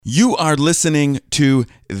You are listening to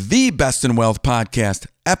the Best in Wealth podcast,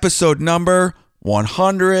 episode number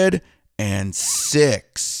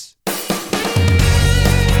 106.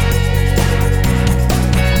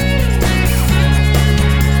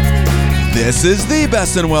 This is the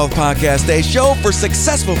Best in Wealth podcast, a show for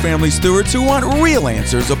successful family stewards who want real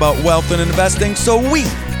answers about wealth and investing so we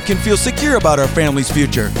can feel secure about our family's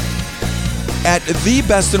future. At the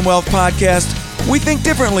Best in Wealth podcast, we think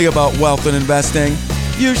differently about wealth and investing.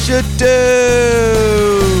 You should do.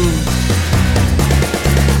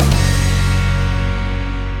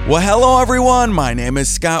 Well, hello, everyone. My name is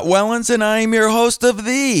Scott Wellens, and I am your host of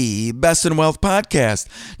the Best in Wealth podcast.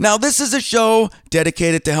 Now, this is a show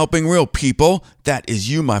dedicated to helping real people, that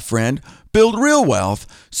is you, my friend, build real wealth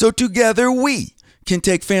so together we can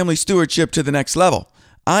take family stewardship to the next level.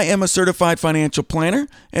 I am a certified financial planner,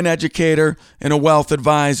 an educator, and a wealth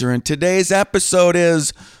advisor, and today's episode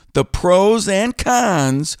is the pros and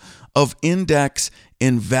cons of index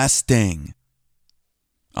investing.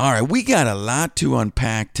 All right, we got a lot to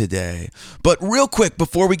unpack today. But real quick,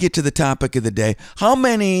 before we get to the topic of the day, how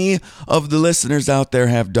many of the listeners out there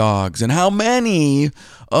have dogs? And how many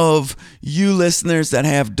of you listeners that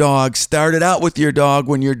have dogs started out with your dog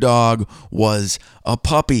when your dog was a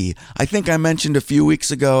puppy? I think I mentioned a few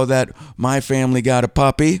weeks ago that my family got a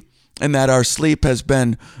puppy, and that our sleep has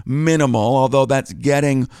been minimal, although that's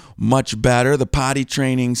getting much better. The potty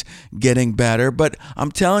training's getting better. But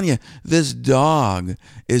I'm telling you, this dog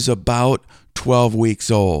is about 12 weeks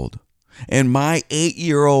old. And my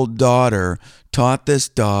 8-year-old daughter taught this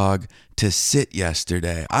dog to sit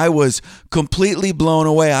yesterday. I was completely blown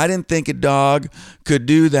away. I didn't think a dog could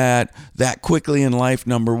do that quickly in life,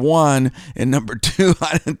 number one. And number two,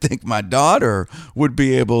 I didn't think my daughter would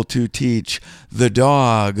be able to teach the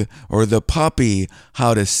dog or the puppy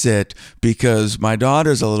how to sit, because my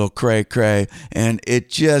daughter's a little cray-cray, and I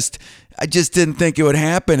just didn't think it would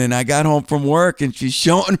happen. And I got home from work and she's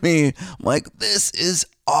showing me, I'm like, this is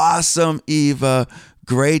awesome, Eva.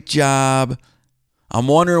 Great job. I'm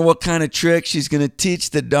wondering what kind of trick she's going to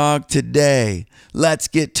teach the dog today. Let's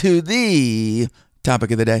get to the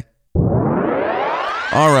topic of the day.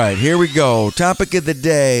 All right, here we go. Topic of the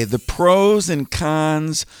day, the pros and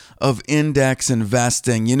cons of index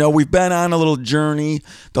investing. You know, we've been on a little journey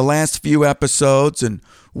the last few episodes, and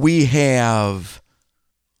we have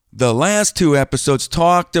the last two episodes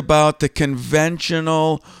talked about the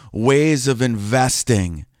conventional ways of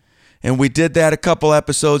investing. And we did that a couple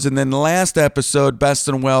episodes. And then the last episode,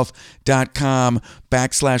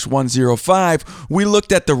 bestinwealth.com/105, we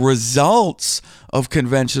looked at the results of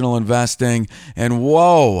conventional investing. And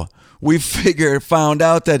whoa, we found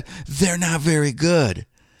out that they're not very good.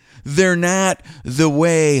 They're not the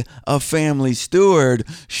way a family steward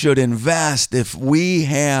should invest. If we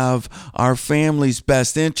have our family's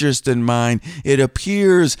best interest in mind, it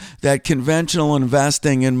appears that conventional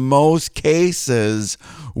investing, in most cases,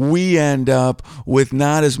 we end up with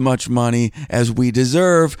not as much money as we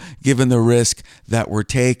deserve, given the risk that we're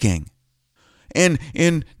taking. And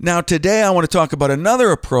now today I want to talk about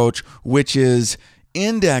another approach, which is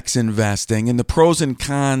index investing and the pros and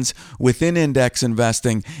cons within index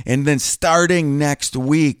investing. And then starting next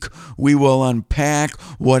week, we will unpack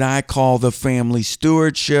what I call the family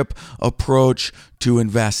stewardship approach to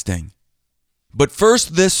investing. But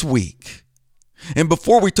first this week, and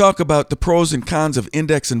before we talk about the pros and cons of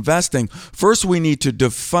index investing, first we need to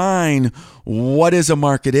define what is a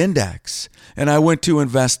market index. And I went to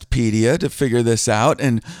Investpedia to figure this out.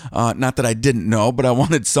 And not that I didn't know, but I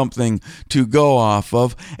wanted something to go off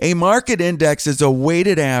of. A market index is a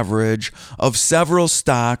weighted average of several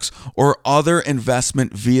stocks or other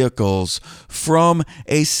investment vehicles from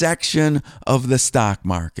a section of the stock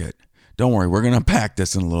market. Don't worry, we're going to unpack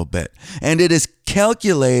this in a little bit. And it is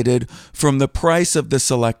calculated from the price of the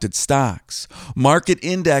selected stocks. Market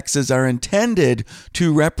indexes are intended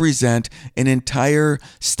to represent an entire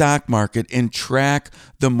stock market and track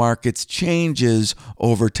the market's changes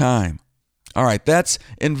over time. All right, that's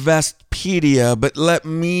Investpedia, but let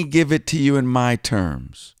me give it to you in my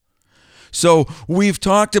terms. So we've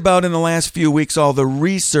talked about in the last few weeks all the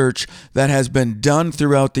research that has been done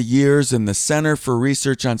throughout the years in the Center for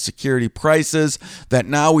Research on Security Prices, that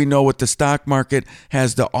now we know what the stock market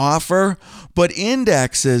has to offer. But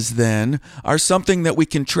indexes then are something that we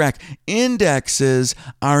can track. Indexes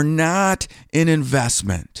are not an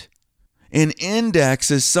investment. An index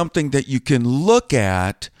is something that you can look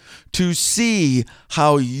at to see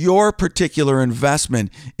how your particular investment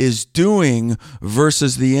is doing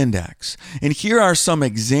versus the index. And here are some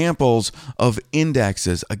examples of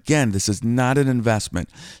indexes. Again, this is not an investment.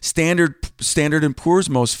 Standard & Poor's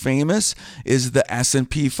most famous is the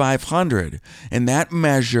S&P 500, and that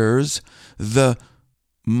measures the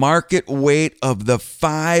market weight of the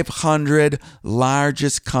 500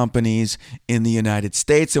 largest companies in the United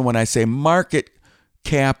States. And when I say market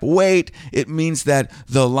cap weight, it means that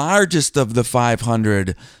the largest of the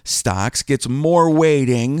 500 stocks gets more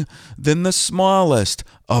weighting than the smallest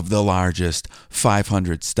of the largest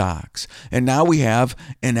 500 stocks. And now we have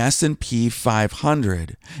an S&P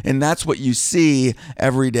 500. And that's what you see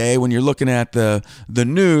every day when you're looking at the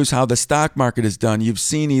news, how the stock market is done. You've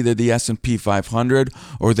seen either the S&P 500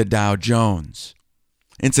 or the Dow Jones.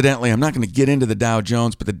 Incidentally, I'm not going to get into the Dow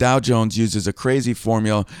Jones, but the Dow Jones uses a crazy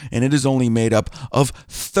formula, and it is only made up of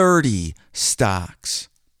 30 stocks.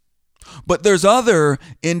 But there's other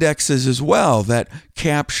indexes as well that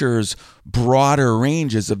captures broader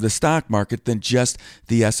ranges of the stock market than just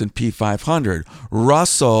the S&P 500.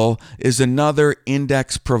 Russell is another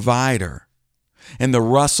index provider. And the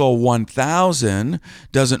Russell 1000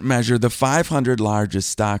 doesn't measure the 500 largest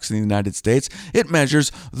stocks in the United States. It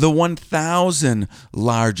measures the 1,000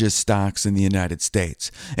 largest stocks in the United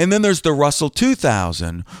States. And then there's the Russell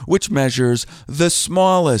 2000, which measures the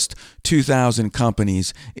smallest 2,000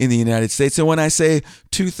 companies in the United States. And when I say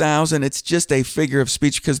 2,000, it's just a figure of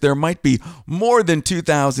speech because there might be more than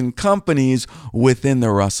 2,000 companies within the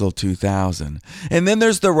Russell 2000. And then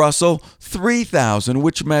there's the Russell 3000,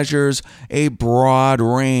 which measures a broad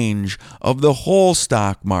range of the whole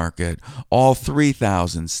stock market, all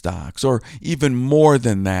 3,000 stocks, or even more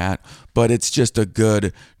than that, but it's just a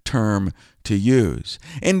good term to use.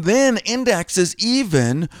 And then indexes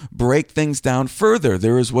even break things down further.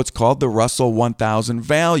 There is what's called the Russell 1000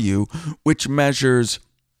 value, which measures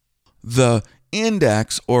the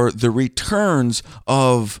index or the returns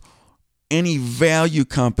of any value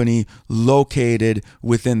company located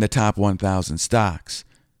within the top 1,000 stocks.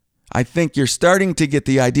 I think you're starting to get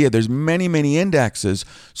the idea. There's many, many indexes.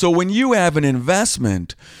 So when you have an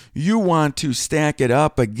investment, you want to stack it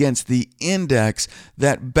up against the index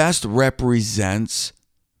that best represents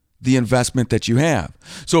the investment that you have.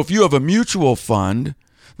 So if you have a mutual fund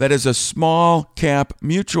that is a small cap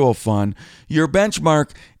mutual fund, your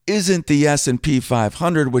benchmark isn't the S&P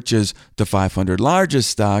 500, which is the 500 largest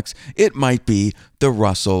stocks. It might be the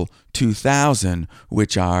Russell 2000,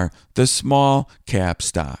 which are the small cap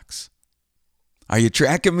stocks. Are you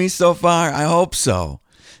tracking me so far? I hope so.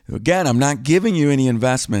 Again, I'm not giving you any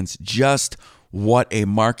investments, just what a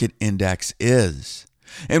market index is.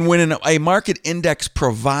 And when a market index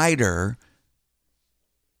provider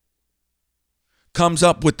comes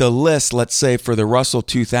up with the list, let's say for the Russell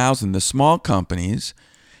 2000, the small companies,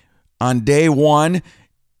 on day one,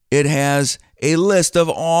 it has a list of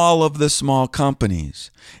all of the small companies.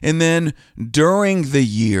 And then during the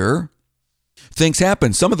year, things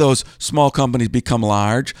happen. Some of those small companies become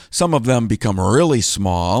large. Some of them become really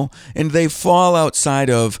small, and they fall outside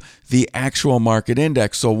of the actual market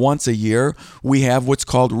index. So once a year, we have what's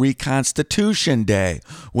called Reconstitution Day,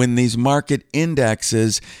 when these market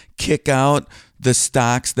indexes kick out the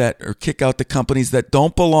stocks kick out the companies that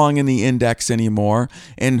don't belong in the index anymore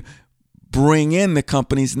and bring in the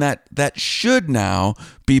companies that should now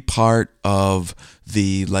be part of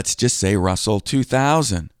the, let's just say, Russell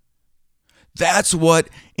 2000. That's what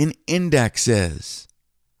an index is.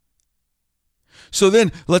 So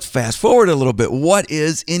then let's fast forward a little bit. What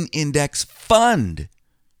is an index fund?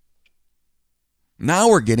 Now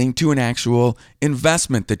we're getting to an actual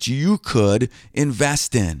investment that you could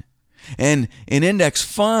invest in. And an index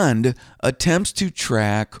fund attempts to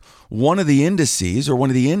track one of the indices or one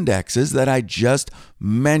of the indexes that I just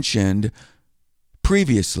mentioned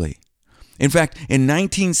previously. In fact, in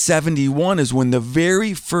 1971 is when the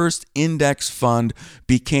very first index fund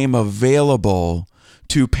became available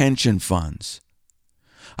to pension funds.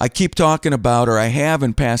 I keep talking about, or I have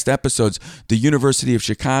in past episodes, the University of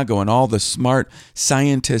Chicago and all the smart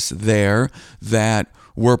scientists there that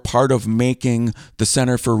were part of making the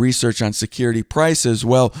Center for Research on Security Prices.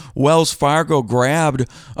 Well, Wells Fargo grabbed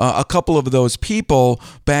a couple of those people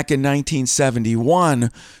back in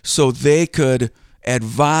 1971 so they could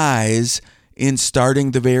advise in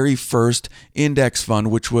starting the very first index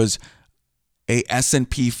fund, which was a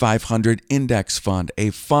S&P 500 index fund, a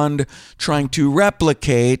fund trying to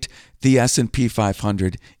replicate the S&P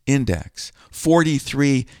 500 index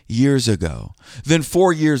 43 years ago. Then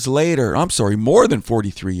 4 years later, more than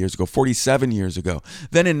 43 years ago, 47 years ago.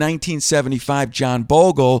 Then in 1975, John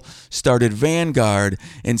Bogle started Vanguard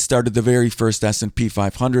and started the very first S&P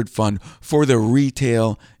 500 fund for the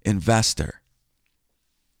retail investor.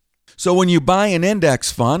 So when you buy an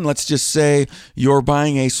index fund, let's just say you're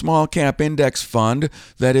buying a small cap index fund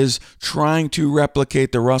that is trying to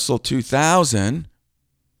replicate the Russell 2000,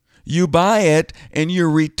 you buy it and your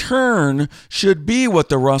return should be what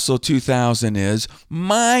the Russell 2000 is,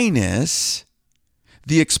 minus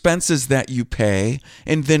the expenses that you pay,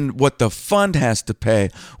 and then what the fund has to pay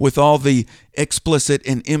with all the explicit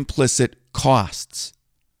and implicit costs.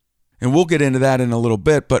 And we'll get into that in a little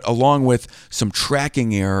bit, but along with some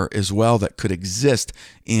tracking error as well that could exist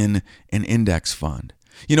in an index fund.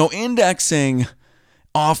 Indexing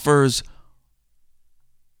offers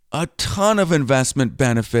a ton of investment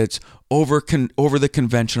benefits over the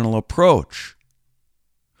conventional approach.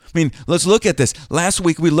 Let's look at this. Last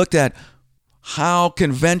week we looked at how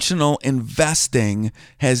conventional investing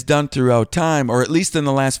has done throughout time, or at least in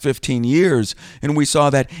the last 15 years, and we saw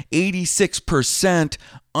that 86%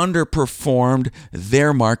 underperformed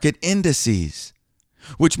their market indices.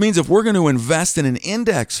 Which means if we're going to invest in an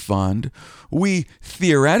index fund, we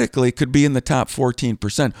theoretically could be in the top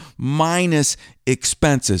 14% minus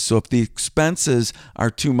expenses. So if the expenses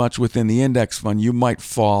are too much within the index fund, you might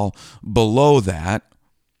fall below that,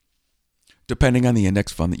 depending on the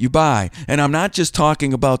index fund that you buy. And I'm not just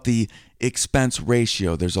talking about the expense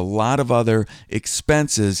ratio. There's a lot of other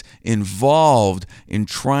expenses involved in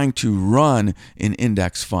trying to run an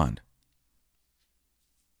index fund.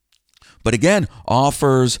 But again,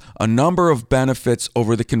 offers a number of benefits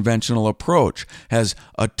over the conventional approach, has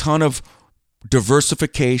a ton of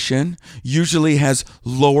diversification, usually has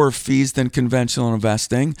lower fees than conventional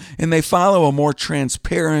investing, and they follow a more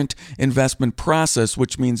transparent investment process,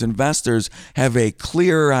 which means investors have a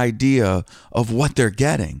clearer idea of what they're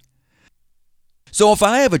getting. So if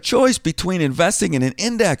I have a choice between investing in an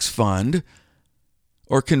index fund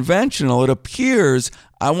or conventional, it appears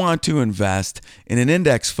I want to invest in an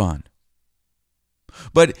index fund.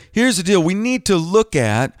 But here's the deal. We need to look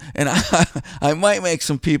at, and I might make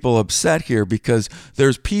some people upset here because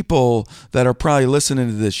there's people that are probably listening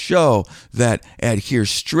to this show that adhere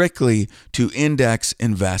strictly to index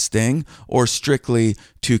investing or strictly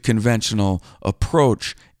to conventional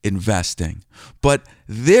approach investing. But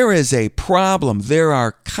there is a problem. There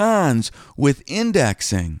are cons with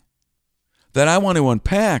indexing that I want to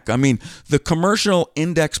unpack. The commercial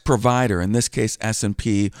index provider, in this case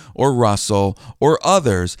S&P or Russell or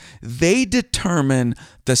others, they determine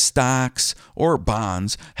the stocks or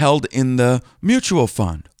bonds held in the mutual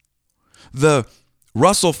fund. The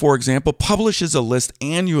Russell, for example, publishes a list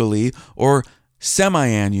annually or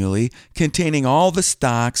semi-annually containing all the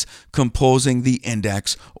stocks composing the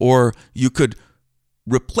index, or you could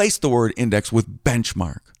replace the word index with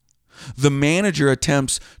benchmark. The manager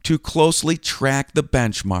attempts to closely track the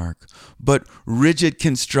benchmark, but rigid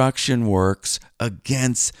construction works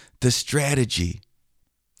against the strategy.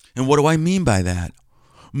 And what do I mean by that?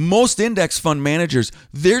 Most index fund managers,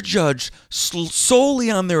 they're judged solely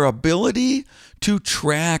on their ability to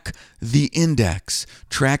track the index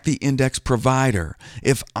provider.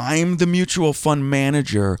 If I'm the mutual fund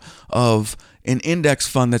manager of an index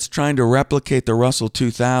fund that's trying to replicate the Russell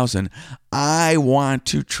 2000, I want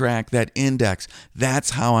to track that index.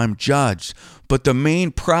 That's how I'm judged. But the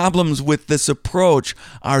main problems with this approach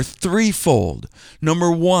are threefold.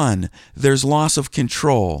 Number one, there's loss of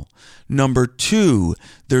control. Number two,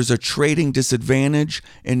 there's a trading disadvantage.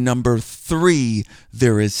 And number three,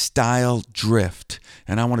 there is style drift.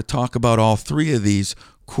 And I want to talk about all three of these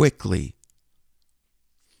quickly.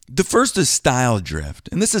 The first is style drift,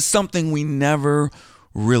 and this is something we never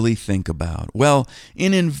really think about. Well,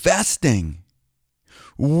 in investing,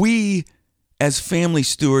 we as family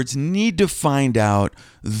stewards need to find out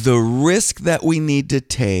the risk that we need to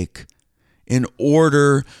take in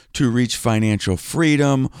order to reach financial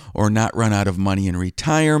freedom or not run out of money in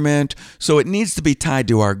retirement. So it needs to be tied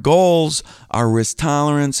to our goals, our risk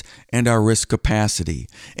tolerance, and our risk capacity.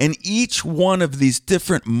 And each one of these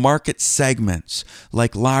different market segments,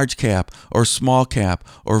 like large cap or small cap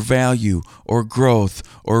or value or growth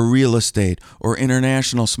or real estate or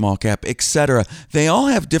international small cap, etc., they all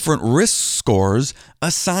have different risk scores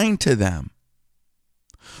assigned to them.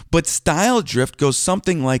 But style drift goes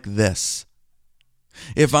something like this.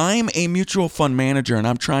 If I'm a mutual fund manager and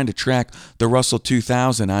I'm trying to track the Russell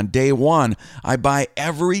 2000, on day one, I buy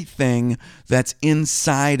everything that's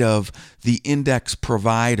inside of the index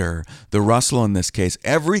provider, the Russell in this case.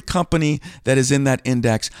 Every company that is in that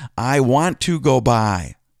index, I want to go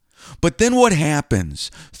buy. But then what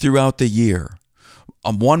happens throughout the year?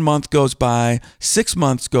 1 month goes by, 6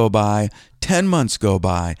 months go by, 10 months go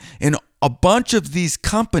by, and a bunch of these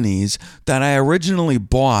companies that I originally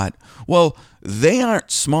bought, well, they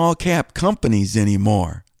aren't small cap companies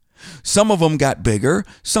anymore. Some of them got bigger,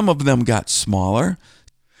 some of them got smaller.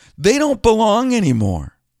 They don't belong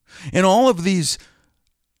anymore. And all of these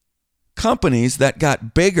companies that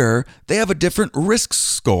got bigger, they have a different risk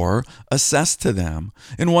score assessed to them.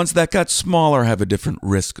 And ones that got smaller have a different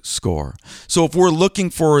risk score. So if we're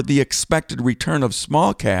looking for the expected return of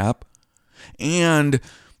small cap and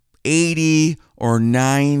 80 or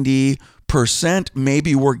 90%,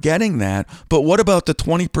 maybe we're getting that. But what about the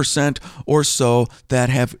 20% or so that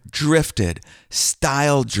have drifted,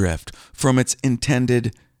 style drift from its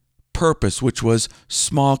intended purpose, which was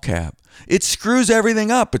small cap? It screws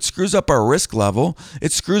everything up. It screws up our risk level.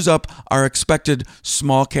 It screws up our expected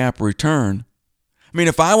small cap return. I mean,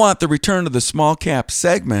 if I want the return of the small cap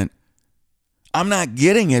segment, I'm not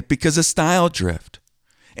getting it because of style drift.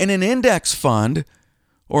 In an index fund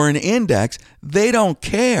or an index, they don't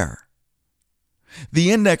care.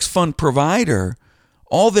 The index fund provider,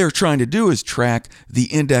 all they're trying to do is track the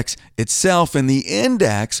index itself, and the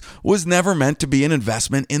index was never meant to be an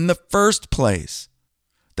investment in the first place.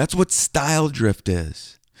 That's what style drift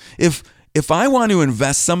is. If I want to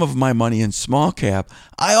invest some of my money in small cap,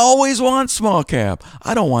 I always want small cap.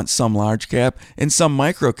 I don't want some large cap and some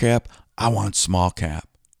micro cap. I want small cap.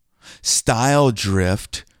 Style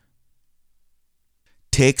drift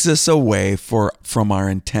takes us away from our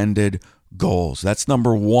intended goals. That's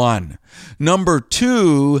number one. Number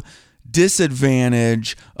two,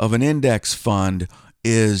 disadvantage of an index fund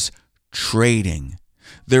is trading.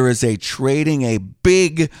 There is a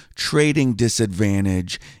big trading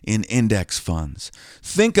disadvantage in index funds.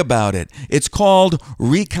 Think about it. It's called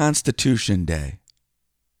Reconstitution Day.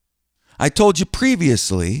 I told you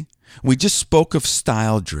previously, we just spoke of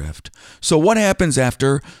style drift. So what happens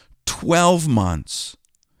after 12 months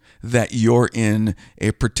that you're in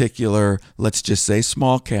a particular, let's just say,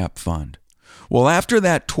 small cap fund? Well, after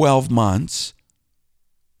that 12 months,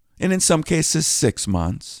 and in some cases 6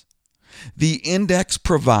 months, the index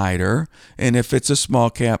provider, and if it's a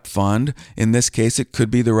small cap fund, in this case it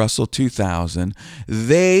could be the Russell 2000,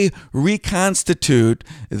 they reconstitute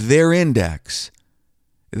their index.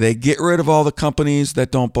 They get rid of all the companies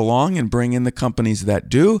that don't belong and bring in the companies that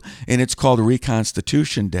do, and it's called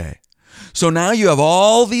Reconstitution Day. So now you have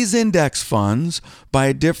all these index funds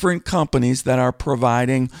by different companies that are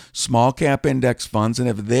providing small cap index funds, and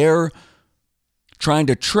if they're trying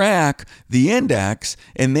to track the index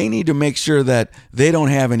and they need to make sure that they don't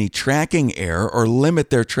have any tracking error or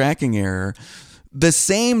limit their tracking error, the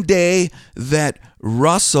same day that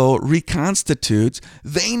Russell reconstitutes,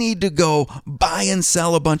 they need to go buy and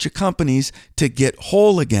sell a bunch of companies to get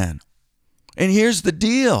whole again. And here's the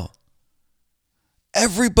deal.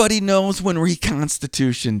 Everybody knows when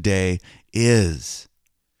Reconstitution Day is.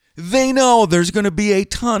 They know there's going to be a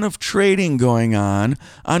ton of trading going on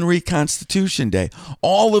Reconstitution Day.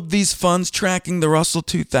 All of these funds tracking the Russell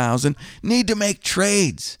 2000 need to make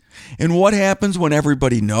trades. And what happens when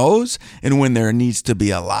everybody knows and when there needs to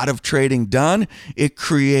be a lot of trading done? It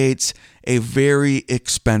creates a very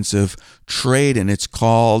expensive trade, and it's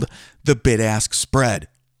called the bid-ask spread.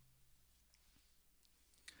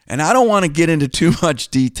 And I don't want to get into too much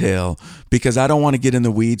detail because I don't want to get in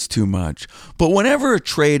the weeds too much. But whenever a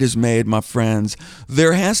trade is made, my friends,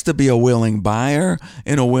 there has to be a willing buyer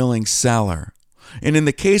and a willing seller. And in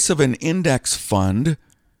the case of an index fund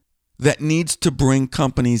that needs to bring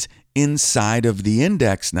companies inside of the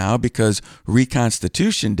index now because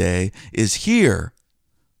Reconstitution Day is here,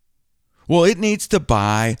 well, it needs to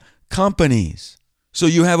buy companies. So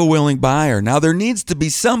you have a willing buyer. Now there needs to be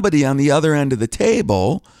somebody on the other end of the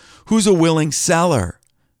table who's a willing seller.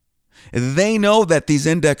 They know that these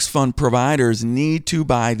index fund providers need to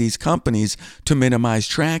buy these companies to minimize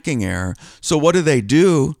tracking error. So what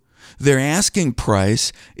do? Their asking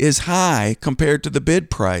price is high compared to the bid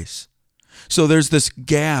price. So there's this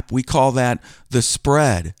gap. We call that the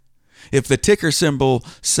spread. If the ticker symbol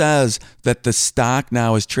says that the stock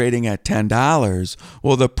now is trading at $10,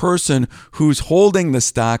 well, the person who's holding the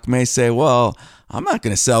stock may say, well, I'm not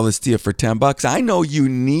going to sell this to you for $10. I know you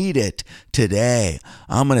need it today.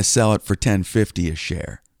 I'm going to sell it for $10.50 a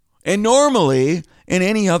share. And normally, in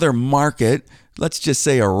any other market, let's just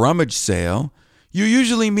say a rummage sale, You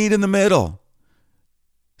usually meet in the middle.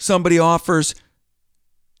 Somebody offers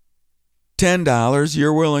 $10,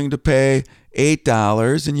 you're willing to pay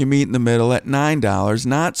 $8, and you meet in the middle at $9.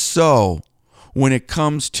 Not so when it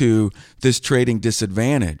comes to this trading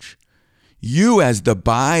disadvantage. You as the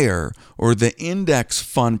buyer or the index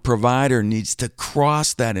fund provider needs to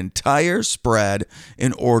cross that entire spread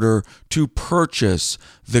in order to purchase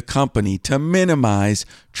the company to minimize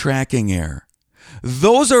tracking error.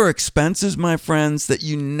 Those are expenses, my friends, that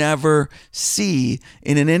you never see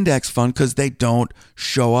in an index fund because they don't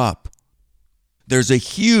show up. There's a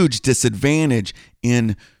huge disadvantage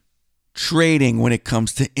in trading when it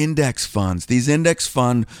comes to index funds. These index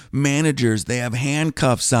fund managers, they have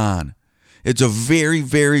handcuffs on. It's a very,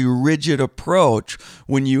 very rigid approach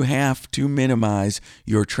when you have to minimize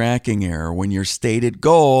your tracking error, when your stated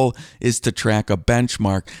goal is to track a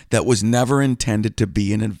benchmark that was never intended to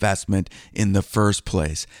be an investment in the first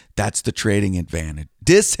place. That's the trading advantage.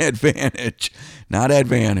 Disadvantage, not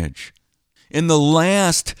advantage. And the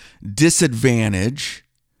last disadvantage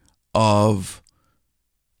of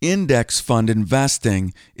index fund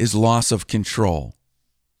investing is loss of control.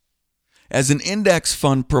 As an index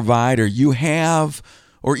fund provider, you have,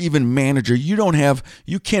 or even manager,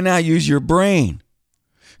 you cannot use your brain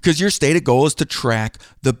because your stated goal is to track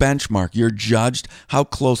the benchmark. You're judged how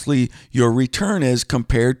closely your return is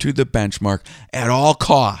compared to the benchmark at all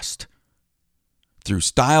cost. Through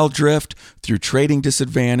style drift, through trading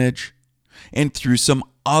disadvantage, and through some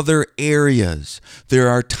other areas. There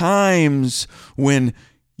are times when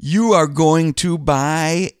you are going to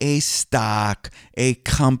buy a stock, a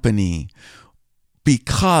company,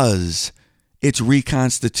 because it's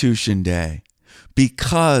Reconstitution Day,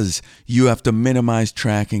 because you have to minimize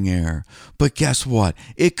tracking error. But guess what?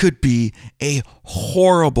 It could be a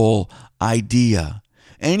horrible idea.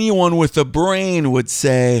 Anyone with a brain would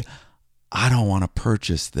say, I don't want to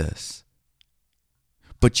purchase this.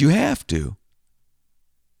 But you have to.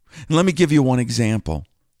 And let me give you one example.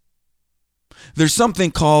 There's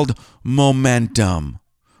something called momentum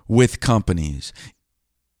with companies,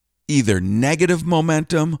 either negative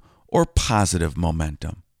momentum or positive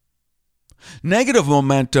momentum. Negative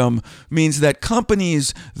momentum means that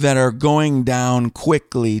companies that are going down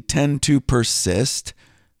quickly tend to persist,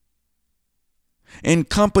 and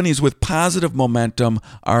companies with positive momentum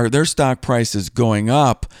their stock price is going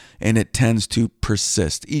up and it tends to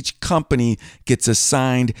persist. Each company gets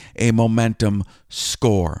assigned a momentum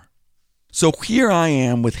score. So here I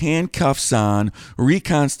am with handcuffs on,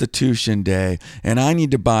 Reconstitution Day, and I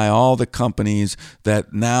need to buy all the companies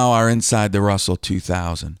that now are inside the Russell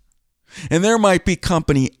 2000. And there might be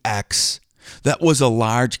company X that was a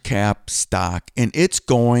large cap stock, and it's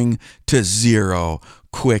going to zero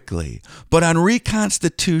quickly. But on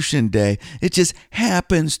Reconstitution Day, it just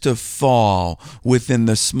happens to fall within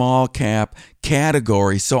the small cap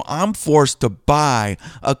category. So I'm forced to buy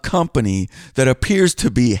a company that appears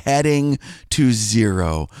to be heading to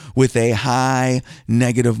zero with a high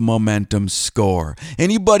negative momentum score.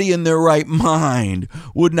 Anybody in their right mind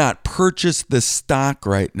would not purchase the stock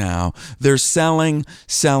right now. They're selling,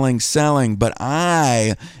 but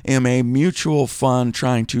I am a mutual fund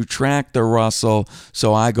trying to track the Russell,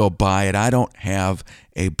 so I go buy it. I don't have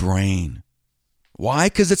a brain. Why?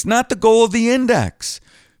 Because it's not the goal of the index.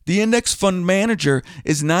 The index fund manager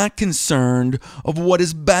is not concerned of what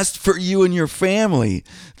is best for you and your family.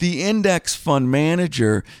 The index fund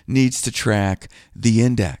manager needs to track the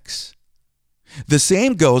index. The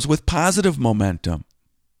same goes with positive momentum.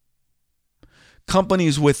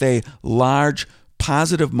 Companies with a large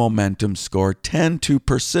positive momentum score tend to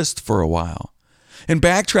persist for a while. And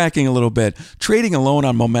backtracking a little bit, trading alone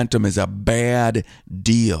on momentum is a bad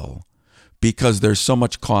deal, because there's so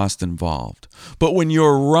much cost involved. But when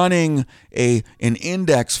you're running an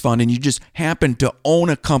index fund and you just happen to own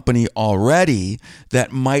a company already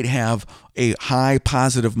that might have a high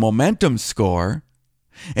positive momentum score,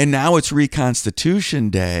 and now it's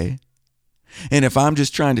Reconstitution Day, and if I'm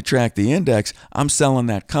just trying to track the index, I'm selling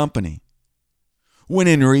that company. When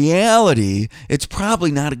in reality, it's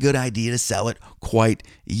probably not a good idea to sell it quite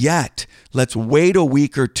yet. Let's wait a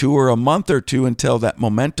week or two or a month or two until that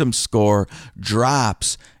momentum score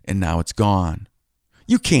drops and now it's gone.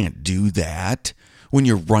 You can't do that when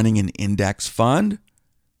you're running an index fund.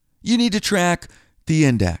 You need to track the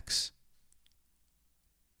index.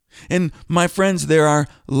 And my friends, there are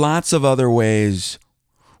lots of other ways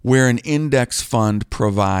where an index fund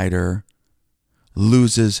provider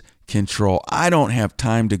loses control. I don't have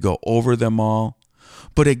time to go over them all.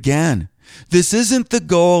 But again, This isn't the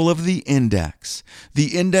goal of the index.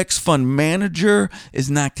 The index fund manager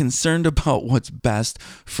is not concerned about what's best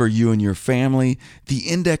for you and your family. The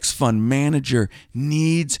index fund manager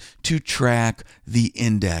needs to track the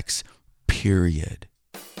index, period.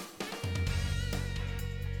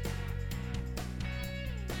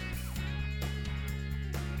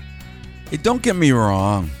 Don't get me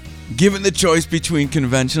wrong. Given the choice between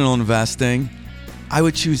conventional investing, I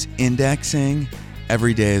would choose indexing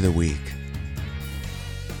every day of the week.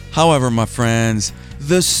 However, my friends,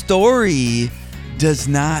 the story does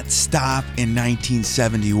not stop in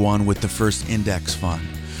 1971 with the first index fund.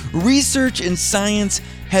 Research and science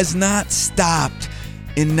has not stopped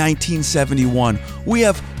in 1971. We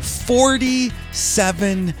have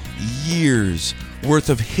 47 years worth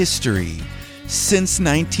of history since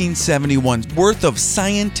 1971, worth of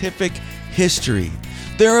scientific history.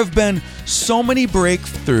 There have been so many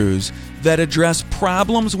breakthroughs that address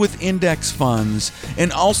problems with index funds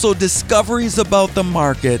and also discoveries about the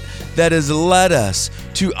market that has led us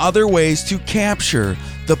to other ways to capture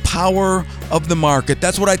the power of the market.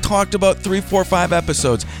 That's what I talked about 3, 4, 5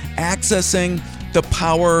 episodes, accessing the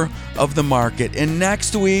power of the market. And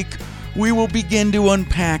next week, we will begin to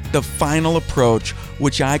unpack the final approach,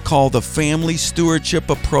 which I call the family stewardship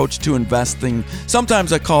approach to investing.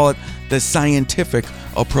 Sometimes I call it the scientific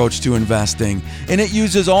approach to investing. And it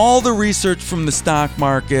uses all the research from the stock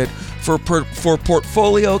market for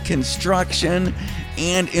portfolio construction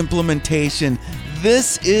and implementation.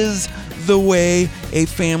 This is the way a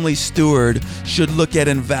family steward should look at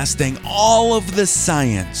investing. All of the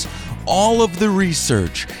science, all of the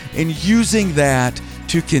research, and using that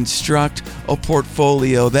to construct a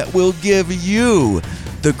portfolio that will give you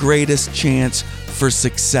the greatest chance for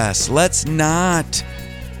success. Let's not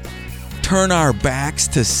turn our backs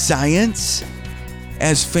to science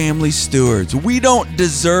as family stewards. We don't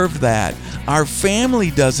deserve that. Our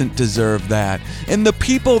family doesn't deserve that. And the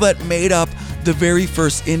people that made up the very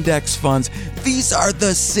first index funds, these are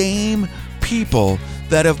the same people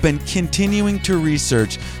that have been continuing to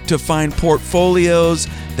research to find portfolios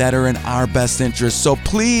that are in our best interest. So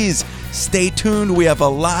please stay tuned. We have a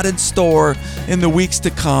lot in store in the weeks to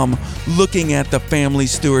come looking at the family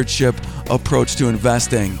stewardship approach to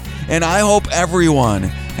investing. And I hope everyone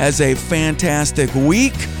has a fantastic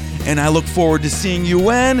week, and I look forward to seeing you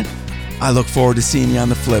when? I look forward to seeing you on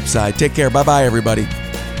the flip side. Take care. Bye-bye, everybody.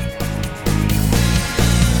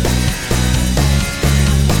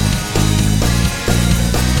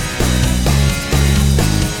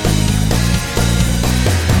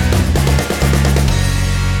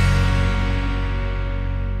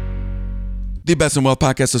 The Best in Wealth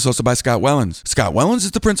podcast is hosted by Scott Wellens. Scott Wellens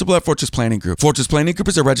is the principal at Fortress Planning Group. Fortress Planning Group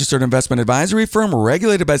is a registered investment advisory firm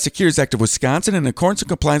regulated by Securities Act of Wisconsin in accordance and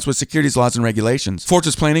compliance with securities laws and regulations.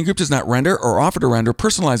 Fortress Planning Group does not render or offer to render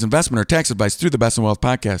personalized investment or tax advice through the Best in Wealth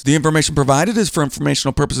podcast. The information provided is for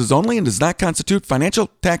informational purposes only and does not constitute financial,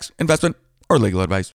 tax, investment, or legal advice.